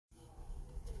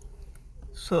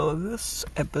So this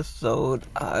episode,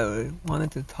 I wanted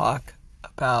to talk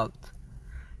about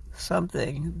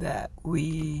something that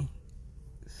we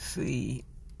see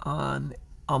on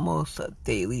almost a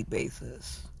daily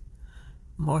basis.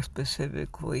 More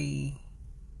specifically,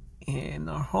 in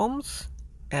our homes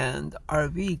and our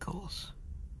vehicles.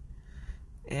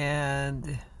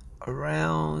 And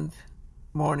around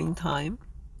morning time,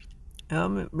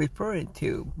 I'm referring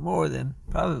to more than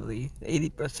probably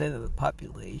 80% of the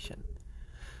population.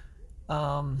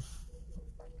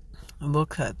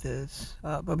 Look at this.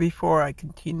 But before I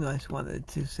continue, I just wanted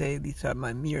to say these are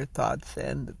my mere thoughts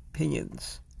and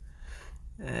opinions.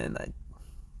 And I'm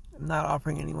not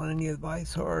offering anyone any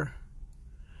advice or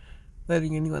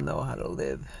letting anyone know how to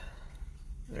live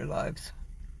their lives.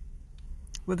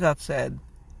 With that said,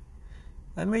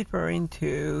 I'm referring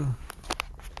to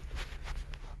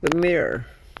the mirror.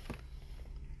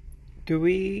 Do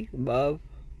we love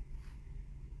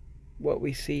what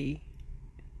we see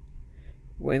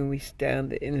when we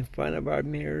stand in front of our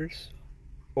mirrors,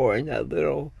 or in that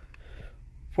little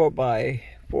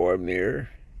 4x4 mirror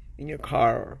in your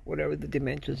car, or whatever the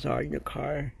dimensions are in your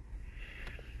car?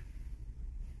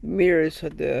 Mirrors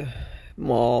at the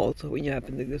mall, so when you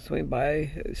happen to just swing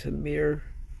by, it's a mirror,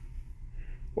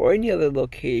 or any other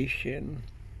location.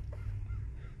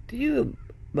 Do you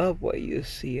love what you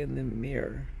see in the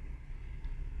mirror?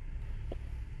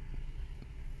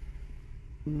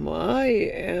 My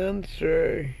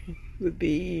answer would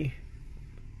be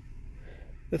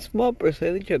a small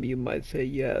percentage of you might say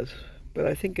yes, but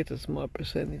I think it's a small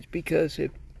percentage, because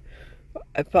if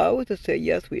I was to say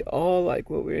yes, we all like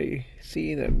what we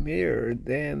see in a mirror,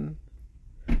 then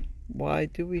why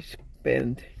do we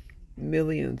spend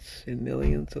millions and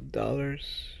millions of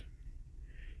dollars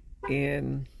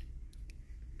in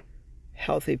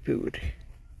healthy food,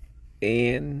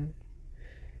 in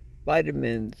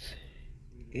vitamins,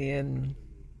 in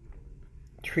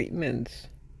treatments,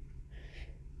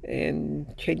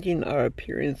 and changing our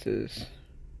appearances,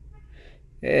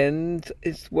 and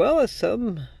as well as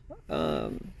some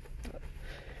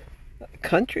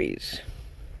countries?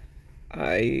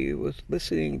 I was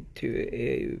watching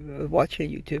a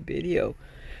YouTube video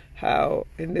how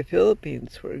in the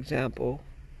Philippines, for example,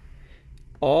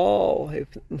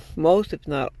 most if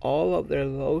not all of their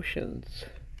lotions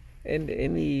and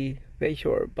any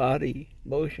facial or body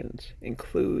lotions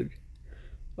include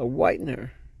a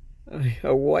whitener,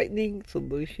 a whitening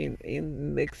solution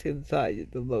mixed inside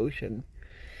the lotion,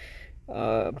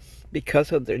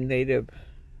 because of their native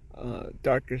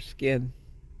darker skin.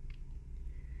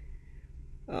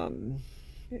 And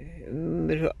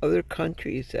there's other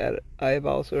countries that I've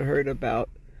also heard about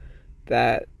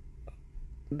that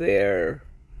their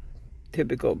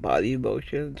typical body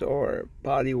lotions or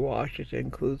body washes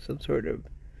include some sort of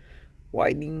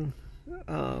whitening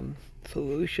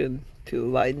solution to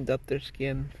lighten up their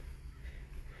skin.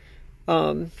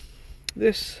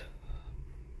 There's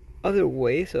other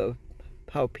ways of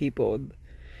how people,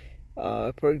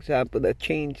 for example, that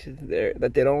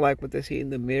they don't like what they see in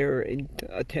the mirror and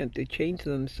attempt to change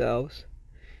themselves.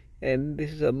 And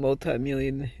this is a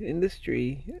multi-million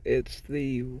industry. It's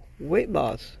the weight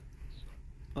loss.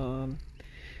 The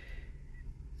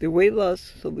weight loss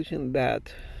solution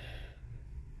that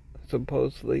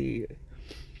supposedly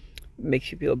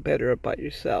makes you feel better about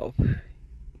yourself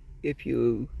if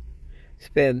you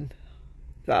spend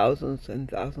thousands and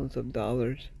thousands of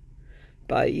dollars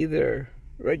by either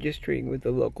registering with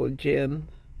the local gym,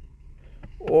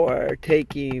 or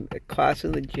taking a class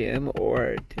in the gym,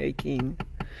 or taking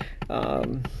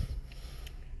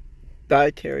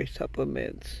dietary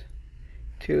supplements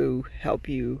to help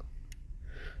you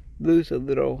lose a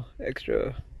little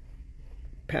extra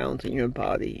pounds in your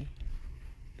body.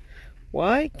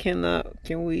 Why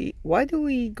do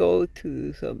we go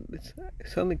to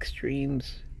some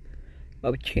extremes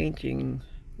of changing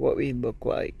what we look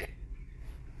like?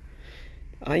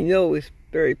 I know it's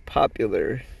very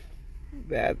popular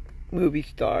that movie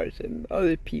stars and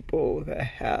other people that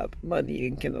have money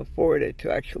and can afford it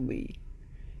to actually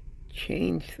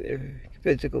change their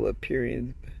physical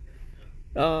appearance.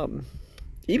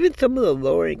 Even some of the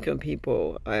lower income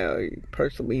people I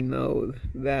personally know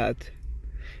that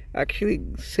actually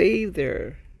save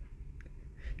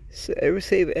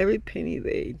every penny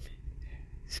they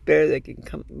spare they can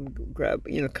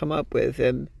come up with,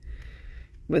 and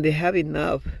when they have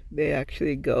enough, they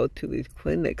actually go to these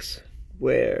clinics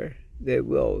where they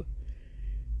will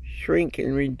shrink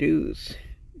and reduce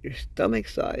your stomach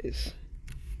size,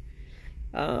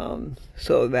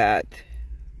 so that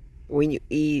when you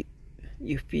eat,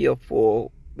 you feel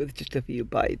full with just a few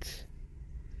bites.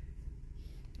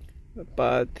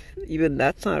 But even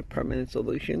that's not a permanent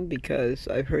solution because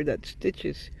I've heard that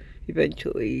stitches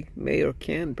eventually may or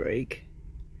can break.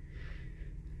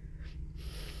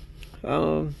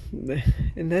 Um,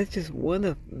 and that's just one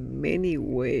of many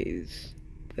ways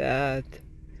that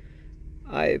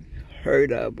I've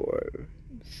heard of or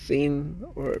seen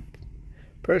or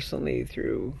personally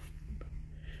through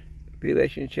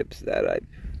relationships that I've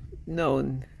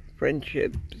known,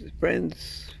 friendships,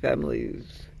 friends,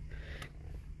 families,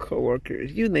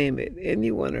 co-workers, you name it,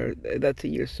 anyone that's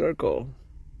in your circle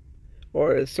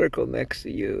or a circle next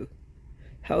to you,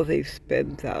 how they've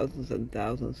spent thousands and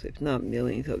thousands, if not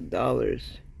millions of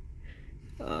dollars,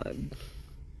 uh,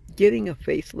 getting a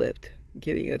facelift,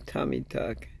 getting a tummy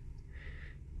tuck.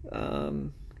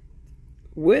 Um,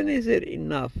 when is it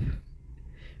enough?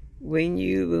 When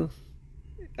you,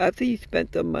 after you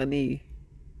spent the money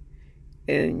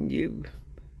and you've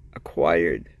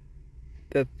acquired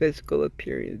the physical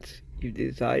appearance you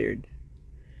desired,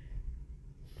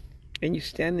 and you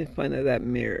stand in front of that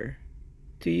mirror,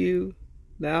 do you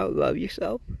now love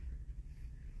yourself?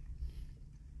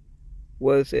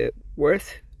 Was it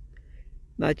worth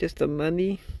not just the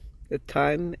money, the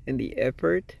time, and the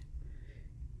effort,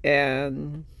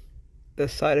 and the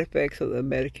side effects of the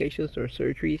medications or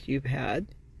surgeries you've had?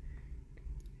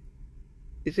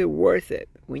 Is it worth it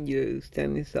when you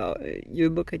you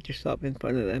look at yourself in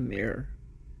front of that mirror?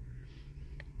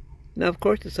 Now, of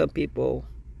course, to some people,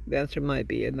 the answer might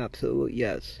be an absolute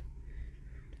yes.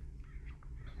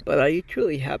 But are you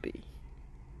truly happy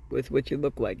with what you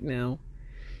look like now?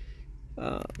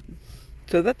 Um,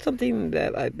 so that's something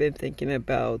that I've been thinking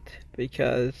about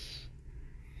because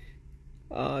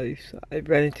I've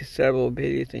run into several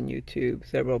videos on YouTube,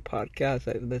 several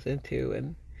podcasts I've listened to,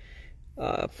 and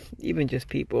even just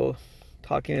people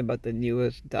talking about the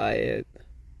newest diet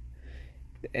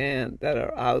and that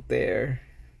are out there.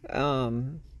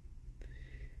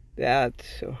 That,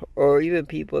 or even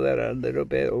people that are a little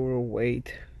bit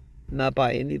overweight, not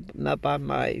by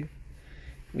my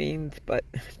means, but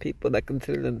people that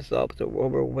consider themselves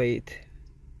overweight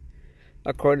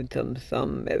according to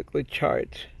some medical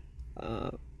charts,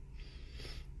 uh,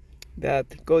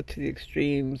 that go to the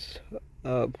extremes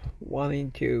of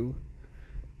wanting to,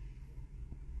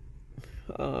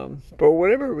 for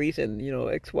whatever reason,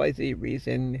 XYZ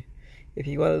reason, if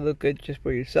you want to look good just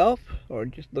for yourself or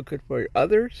just look good for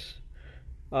others,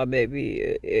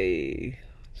 maybe a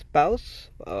spouse,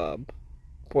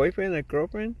 boyfriend, a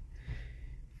girlfriend,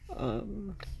 a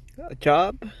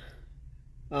job,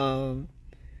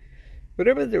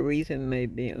 whatever the reason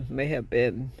may have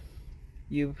been,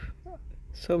 you've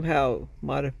somehow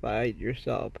modified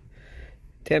yourself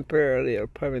temporarily or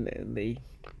permanently.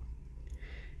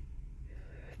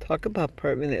 Talk about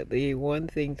permanently. One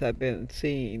thing I've been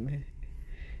seeing,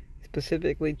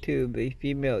 specifically to the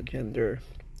female gender,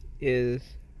 is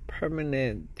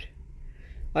permanent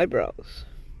eyebrows.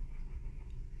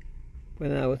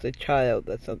 When I was a child,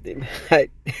 that's something I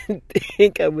didn't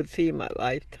think I would see in my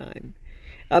lifetime.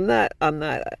 I'm not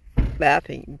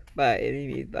laughing by any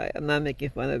means. I'm not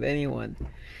making fun of anyone.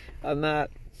 I'm not.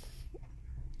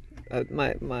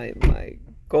 My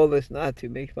goal is not to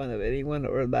make fun of anyone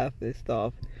or laugh this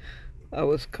off. I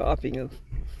was coughing,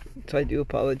 so I do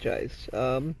apologize.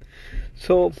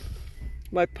 So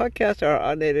my podcasts are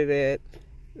unedited.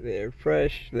 They're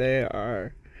fresh. They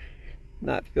are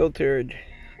not filtered.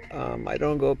 I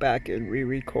don't go back and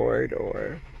re-record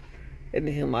or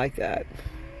anything like that.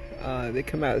 They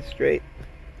come out straight,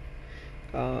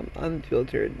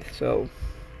 unfiltered. So,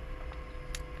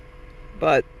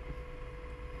 but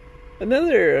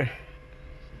another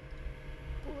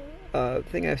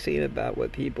thing I've seen about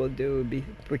what people do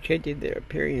for changing their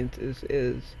appearances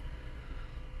is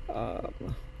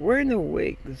wearing the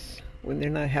wigs when they're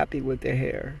not happy with their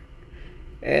hair.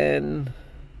 And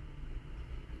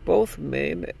both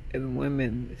men and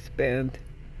women spend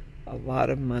a lot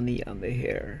of money on the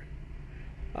hair.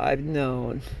 I've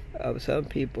known of some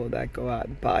people that go out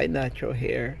and buy natural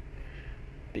hair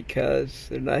because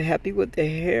they're not happy with their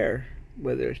hair,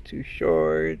 whether it's too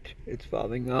short, it's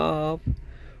falling off,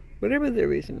 whatever the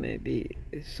reason may be.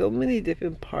 There's so many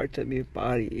different parts of your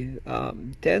body.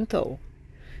 Dental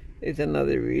is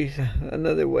another reason,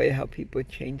 another way how people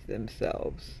change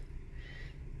themselves.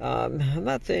 I'm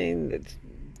not saying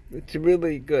it's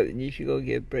really good and you should go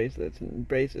get bracelets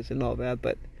and all that,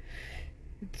 but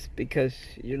it's because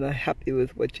you're not happy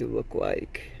with what you look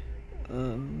like.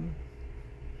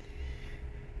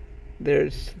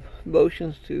 There's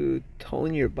lotions to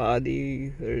tone your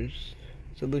body. There's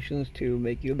solutions to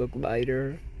make you look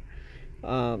lighter.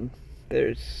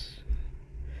 There's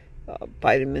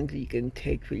vitamins you can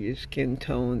take for your skin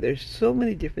tone. There's so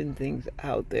many different things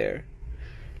out there.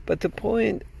 But the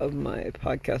point of my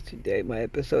podcast today, my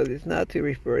episode, is not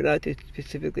to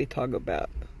specifically talk about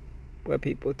what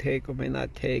people take or may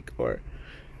not take, or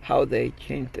how they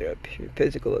change their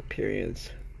physical appearance.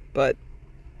 But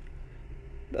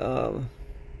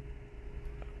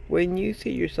when you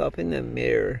see yourself in the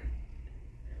mirror,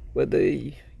 whether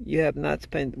you have not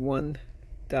spent one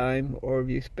dime or if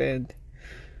you spend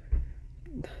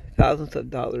thousands of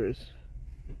dollars,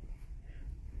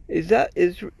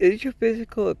 is your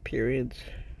physical appearance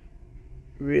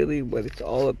really what it's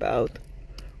all about?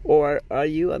 Or are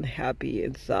you unhappy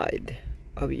inside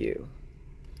of you?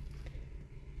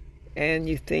 And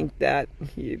you think that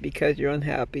because you're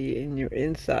unhappy in your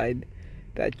inside,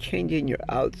 that changing your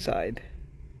outside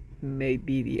may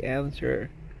be the answer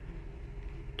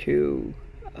to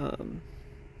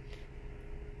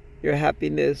your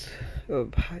happiness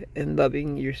and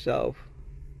loving yourself,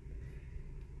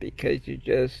 because you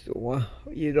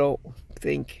don't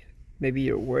think maybe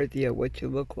you're worthy of what you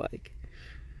look like.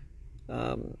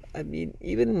 I mean,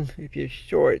 even if you're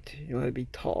short, you want to be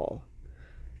tall.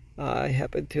 I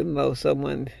happen to know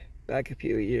someone back a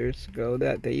few years ago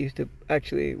that they used to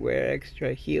actually wear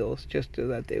extra heels just so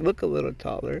that they look a little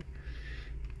taller.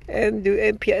 And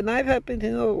I've happened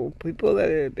to know people that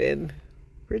have been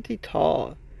pretty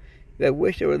tall that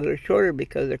wish they were a little shorter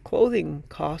because their clothing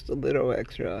cost a little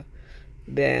extra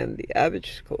than the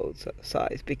average clothes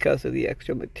size because of the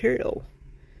extra material.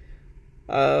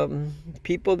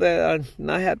 People that are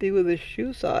not happy with the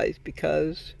shoe size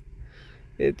because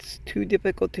it's too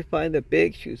difficult to find a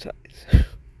big shoe size,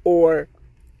 or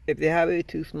if they have it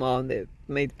too small, they're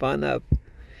made fun of.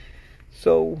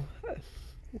 So,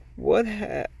 what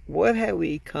have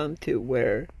we come to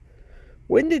where?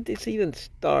 When did this even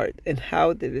start, and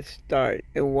how did it start,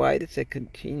 and why does it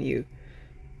continue?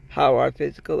 How our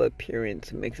physical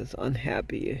appearance makes us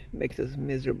unhappy, makes us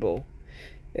miserable,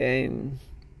 and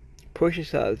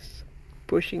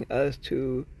pushing us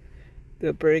to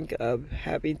the brink of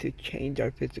having to change our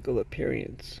physical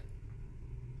appearance.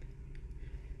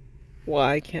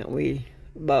 Why can't we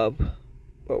love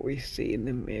what we see in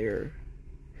the mirror?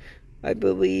 I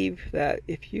believe that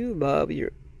if you love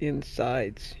your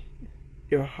insides,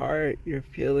 your heart, your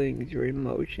feelings, your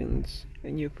emotions,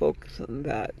 and you focus on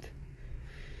that,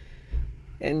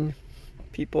 and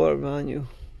people around you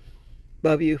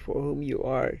love you for whom you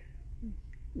are,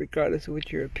 regardless of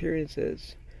what your appearance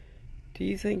is, do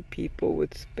you think people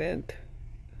would spend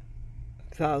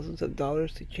thousands of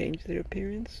dollars to change their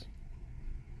appearance?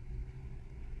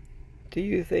 Do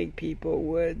you think people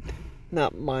would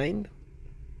not mind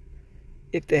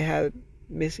if they had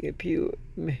missing a few,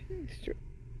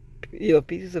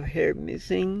 pieces of hair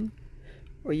missing,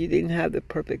 or you didn't have the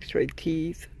perfect straight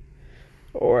teeth,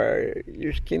 or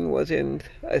your skin wasn't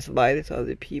as light as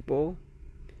other people?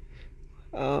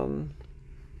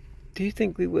 Do you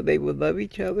think they would love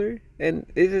each other? And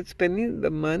is it spending the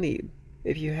money,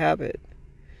 if you have it,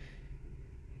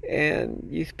 and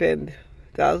you spend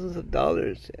thousands of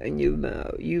dollars and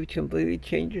you completely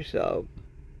change yourself?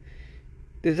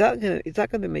 Is that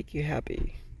gonna make you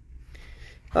happy?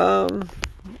 I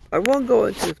won't go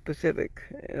into a specific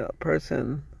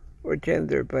person or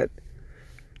gender, but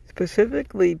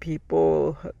specifically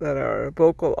people that are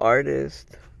vocal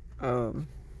artists,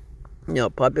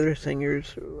 popular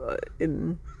singers,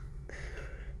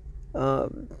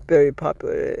 very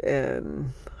popular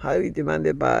and highly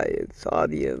demanded by its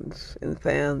audience and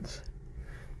fans,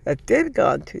 that they've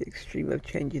gone to the extreme of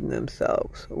changing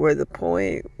themselves, where the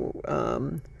point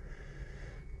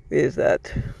is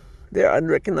that they're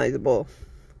unrecognizable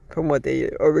from what they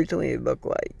originally look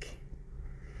like.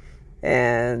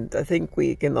 And I think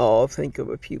we can all think of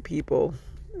a few people,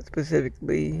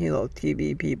 specifically,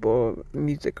 TV people,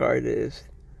 music artists,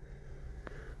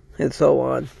 and so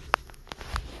on.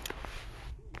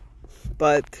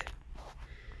 But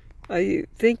I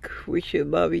think we should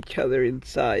love each other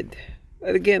inside.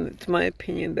 And again, it's my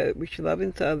opinion that we should love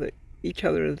each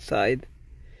other inside,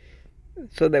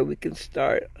 so that we can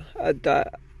start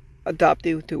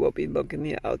adopting to what we look in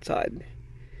the outside.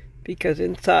 Because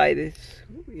inside is,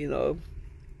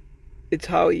 it's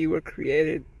how you were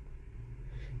created.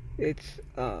 It's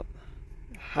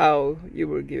how you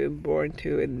were born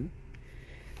to, and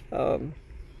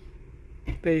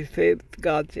they say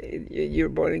you're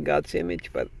born in God's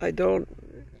image. But I don't.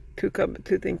 Two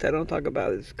things I don't talk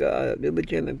about is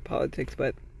religion and politics.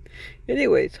 But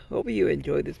anyways, hope you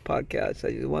enjoyed this podcast.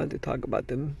 I just wanted to talk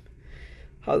about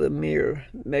how the mirror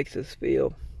makes us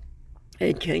feel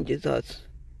and changes us.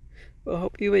 Well,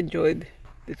 hope you enjoyed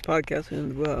this podcast,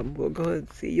 and we'll go ahead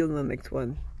and see you in the next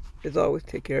one. As always,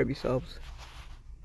 take care of yourselves.